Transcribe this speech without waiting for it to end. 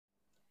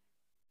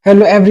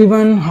Hello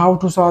everyone, how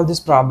to solve this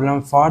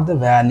problem for the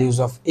values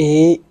of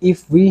a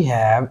if we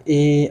have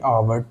a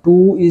over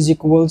 2 is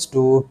equals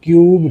to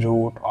cube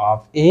root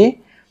of a,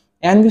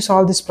 and we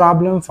solve this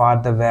problem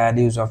for the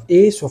values of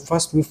a. So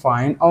first we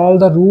find all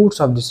the roots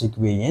of this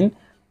equation.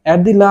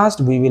 At the last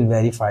we will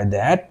verify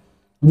that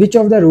which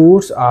of the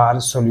roots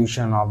are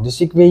solution of this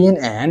equation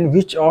and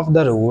which of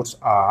the roots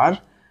are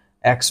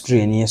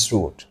extraneous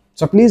root.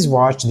 So please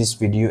watch this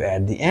video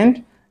at the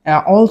end.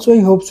 Also,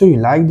 I hope so you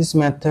like this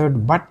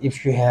method, but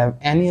if you have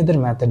any other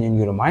method in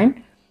your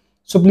mind,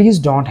 so please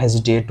don't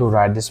hesitate to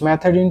write this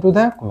method into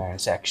the comment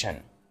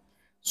section.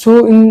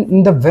 So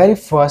in the very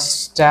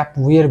first step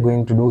we are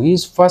going to do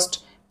is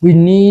first we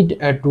need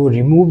to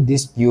remove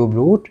this cube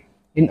root.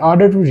 In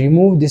order to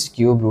remove this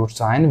cube root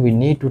sign, we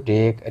need to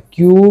take a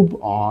cube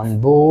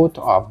on both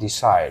of the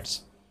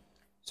sides.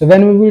 So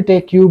when we will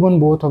take cube on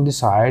both of the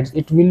sides,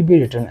 it will be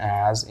written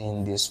as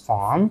in this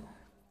form: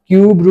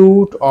 cube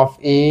root of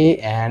a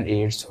and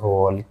its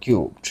whole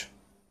cubed.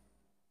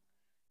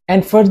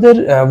 And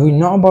further we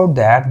know about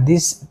that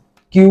this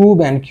cube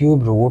and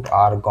cube root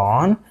are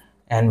gone,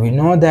 and we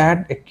know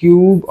that a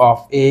cube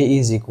of a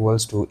is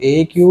equals to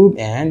a cube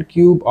and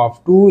cube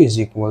of 2 is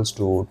equals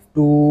to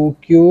 2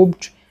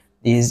 cubed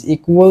is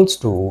equals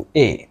to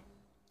a.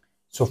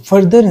 So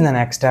further in the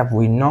next step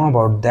we know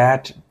about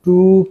that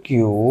 2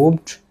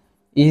 cubed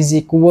is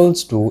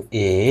equals to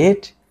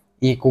 8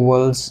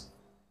 equals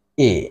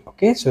a.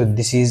 Okay, so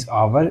this is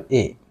our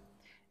a,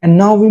 and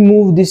now we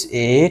move this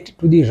 8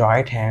 to the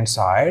right hand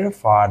side.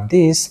 For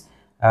this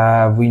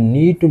we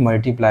need to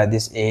multiply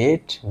this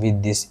 8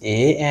 with this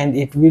a, and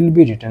it will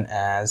be written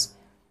as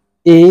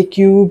a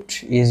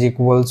cubed is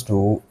equals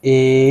to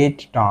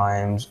 8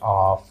 times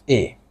of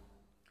a.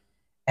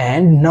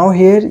 And now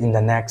here in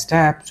the next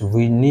steps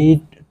we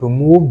need to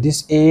move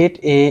this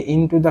 8a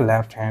into the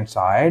left hand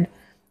side,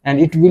 and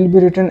it will be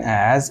written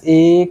as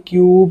a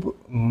cube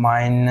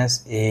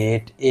minus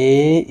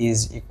 8a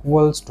is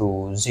equals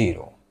to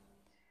 0.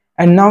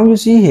 And now you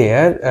see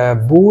here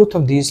both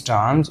of these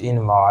terms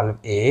involve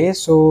a,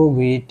 so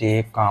we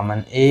take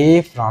common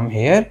a from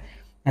here,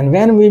 and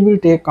when we will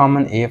take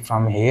common a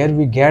from here,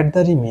 we get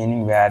the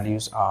remaining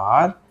values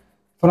are,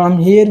 from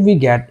here we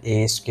get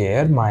a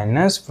square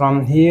minus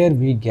from here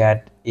we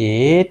get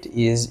 8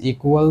 is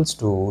equals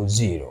to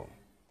 0.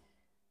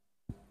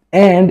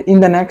 And in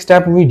the next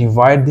step we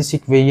divide this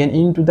equation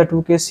into the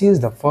two cases.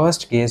 The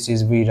first case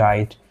is we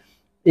write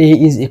a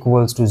is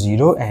equals to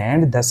 0,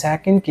 and the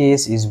second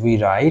case is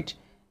we write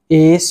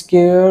a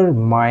square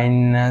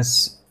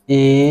minus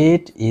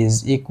 8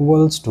 is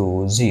equals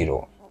to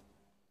 0.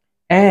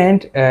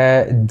 And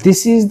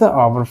this is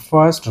our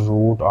first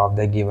root of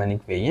the given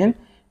equation.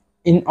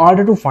 In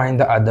order to find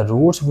the other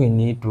roots, we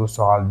need to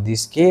solve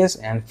this case,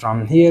 and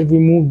from here we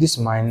move this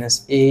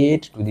minus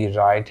 8 to the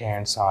right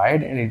hand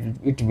side, and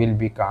it will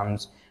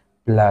becomes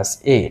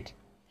plus 8.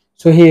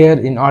 So here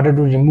in order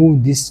to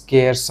remove this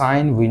square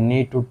sign, we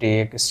need to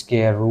take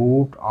square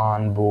root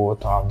on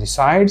both of the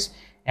sides,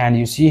 and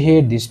you see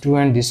here this 2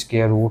 and this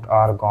square root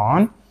are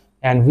gone,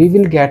 and we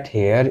will get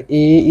here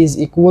a is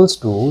equals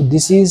to,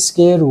 this is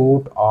square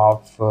root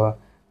of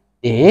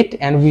 8,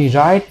 and we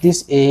write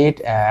this 8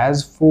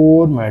 as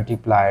 4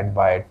 multiplied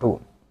by 2,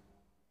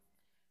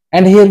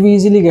 and here we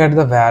easily get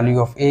the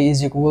value of a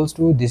is equals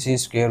to, this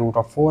is square root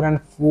of 4,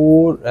 and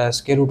 4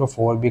 square root of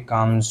 4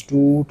 becomes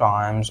 2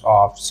 times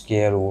of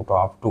square root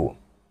of 2.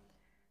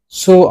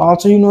 So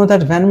also you know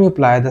that when we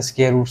apply the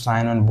square root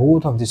sign on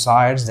both of the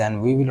sides,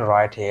 then we will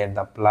write here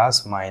the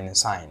plus minus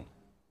sign.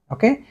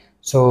 Okay,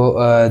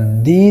 so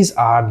these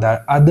are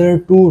the other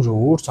two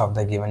roots of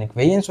the given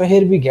equation. So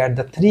here we get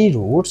the three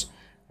roots.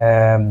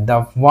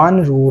 The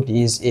one root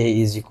is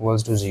a is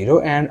equals to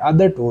 0, and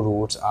other two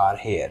roots are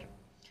here.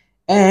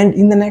 And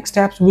in the next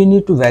steps we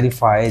need to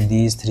verify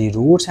these three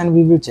roots, and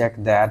we will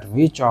check that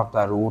which of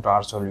the root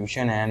are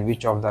solution and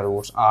which of the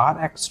roots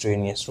are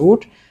extraneous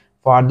root.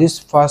 For this,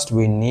 first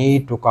we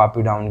need to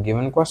copy down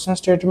given question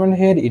statement.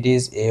 Here it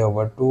is a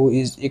over 2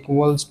 is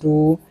equals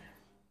to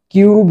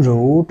cube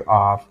root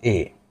of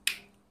a,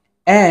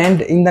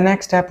 and in the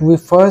next step we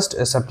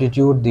first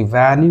substitute the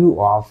value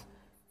of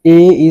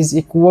a is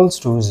equals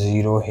to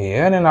 0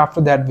 here, and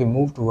after that we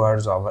move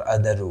towards our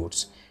other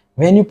roots.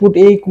 When you put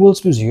a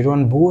equals to 0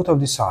 on both of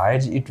the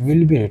sides, it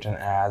will be written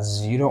as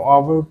 0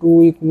 over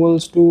 2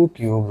 equals to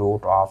cube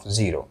root of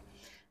 0.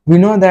 We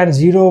know that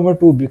 0 over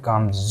 2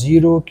 becomes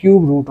 0,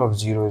 cube root of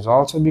 0 is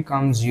also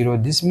becomes 0.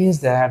 This means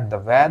that the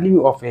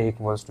value of a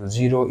equals to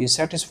 0 is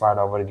satisfied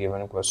our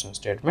given question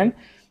statement.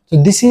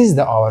 So this is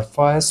our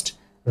first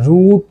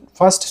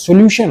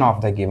solution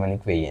of the given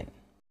equation.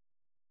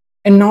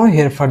 And now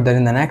here further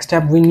in the next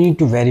step we need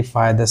to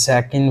verify the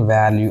second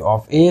value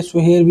of a. So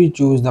here we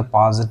choose the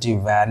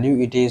positive value,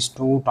 it is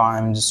 2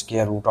 times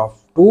square root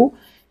of 2.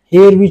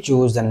 Here we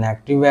choose the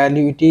negative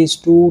value, it is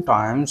 2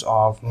 times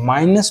of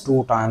minus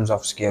 2 times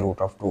of square root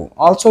of 2.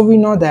 Also we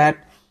know that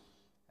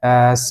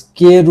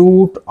square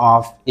root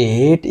of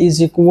 8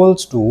 is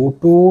equals to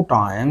 2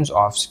 times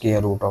of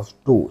square root of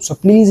 2. So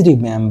please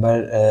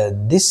remember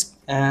this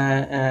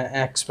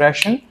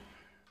expression.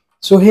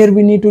 So here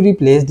we need to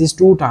replace these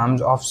two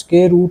terms of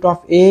square root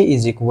of a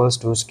is equals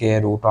to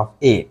square root of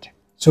 8.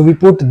 So we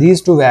put these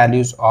two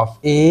values of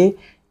a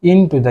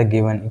into the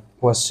given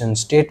question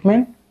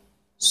statement,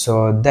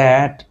 so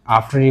that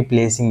after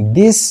replacing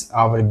this,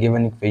 our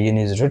given equation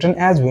is written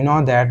as, we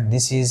know that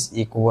this is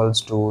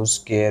equals to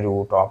square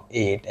root of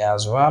 8,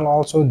 as well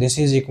also this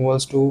is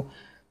equals to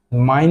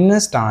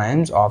minus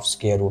times of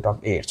square root of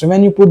 8. So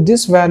when you put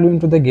this value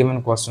into the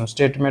given question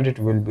statement, it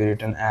will be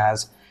written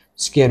as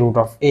square root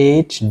of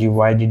 8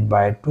 divided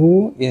by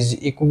 2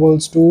 is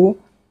equals to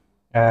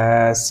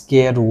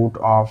square root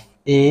of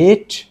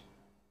 8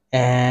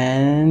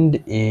 and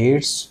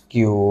its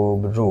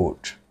cube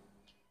root.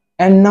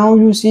 And now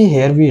you see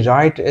here we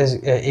write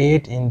as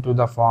 8 into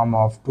the form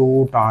of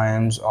 2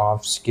 times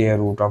of square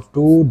root of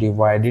 2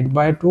 divided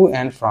by 2,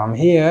 and from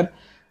here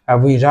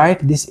we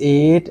write this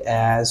 8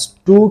 as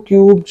 2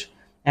 cubed,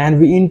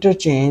 and we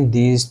interchange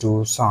these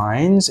two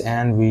signs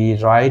and we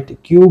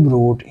write cube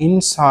root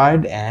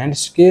inside and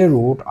square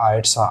root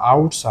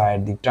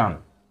outside the term.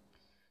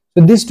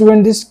 So this 2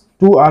 and this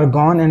 2 are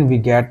gone, and we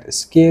get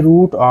square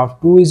root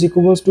of 2 is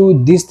equals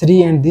to this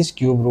 3 and this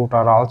cube root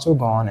are also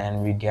gone,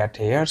 and we get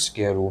here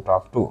square root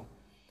of 2.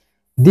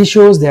 This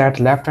shows that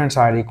left hand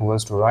side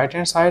equals to right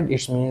hand side.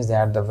 It means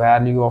that the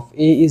value of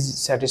a is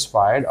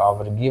satisfied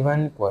our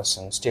given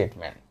question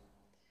statement.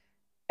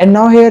 And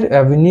now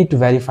here we need to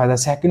verify the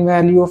second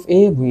value of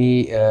a.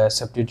 We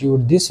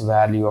substitute this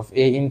value of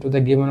a into the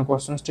given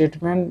question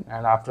statement,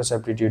 and after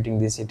substituting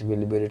this, it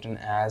will be written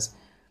as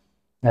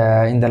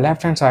in the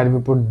left hand side we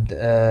put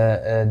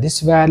this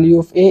value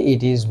of a,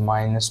 it is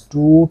minus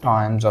 2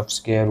 times of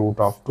square root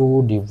of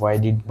 2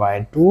 divided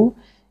by 2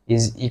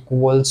 is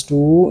equals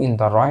to, in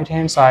the right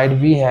hand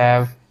side we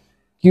have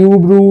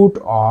cube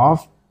root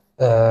of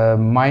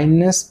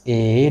minus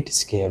 8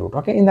 square root.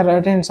 Okay, in the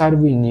right hand side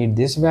we need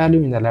this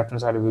value, in the left hand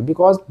side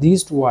because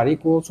these two are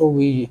equal, so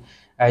we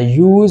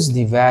use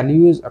the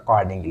values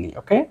accordingly.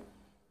 Okay,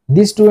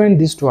 these 2 and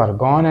these 2 are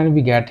gone, and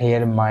we get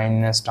here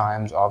minus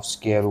times of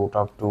square root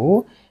of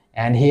 2,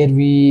 and here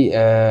we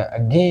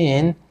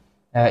again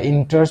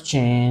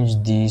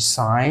interchange the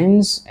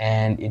signs,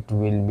 and it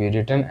will be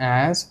written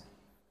as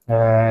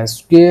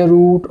square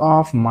root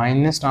of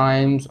minus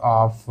times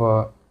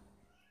of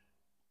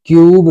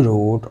cube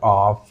root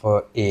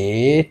of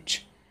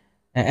 8,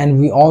 and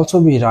we also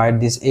rewrite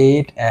this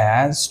 8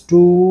 as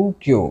 2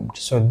 cubed.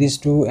 So these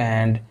 2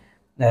 and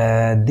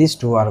these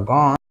 2 are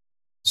gone.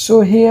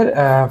 So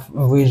here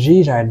we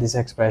rewrite this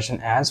expression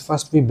as,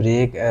 first we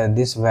break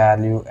this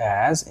value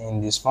as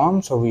in this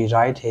form. So we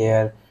write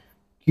here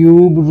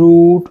cube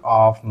root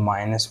of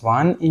minus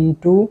 1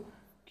 into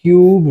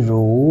cube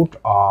root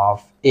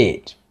of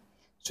 8.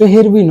 So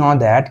here we know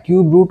that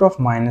cube root of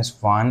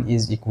minus 1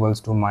 is equals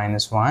to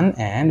minus 1,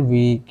 and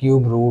we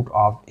cube root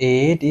of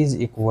 8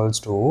 is equals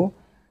to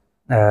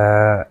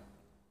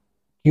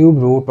cube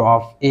root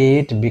of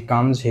 8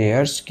 becomes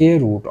here square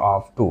root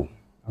of 2.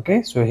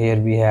 Okay, so here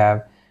we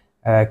have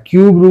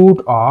cube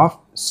root of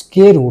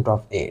square root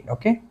of 8.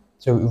 Okay,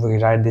 so we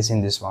write this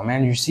in this form,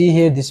 and you see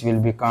here this will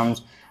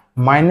becomes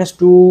minus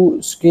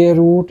 2 square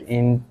root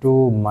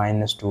into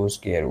minus 2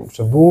 square root.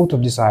 So both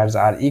of the sides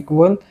are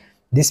equal.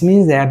 This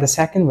means that the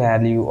second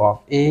value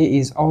of a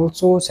is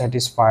also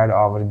satisfied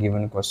our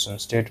given question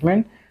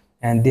statement.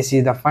 And this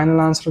is the final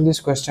answer of this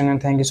question,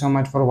 and thank you so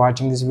much for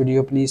watching this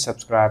video. Please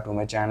subscribe to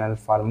my channel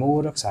for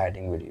more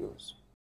exciting videos.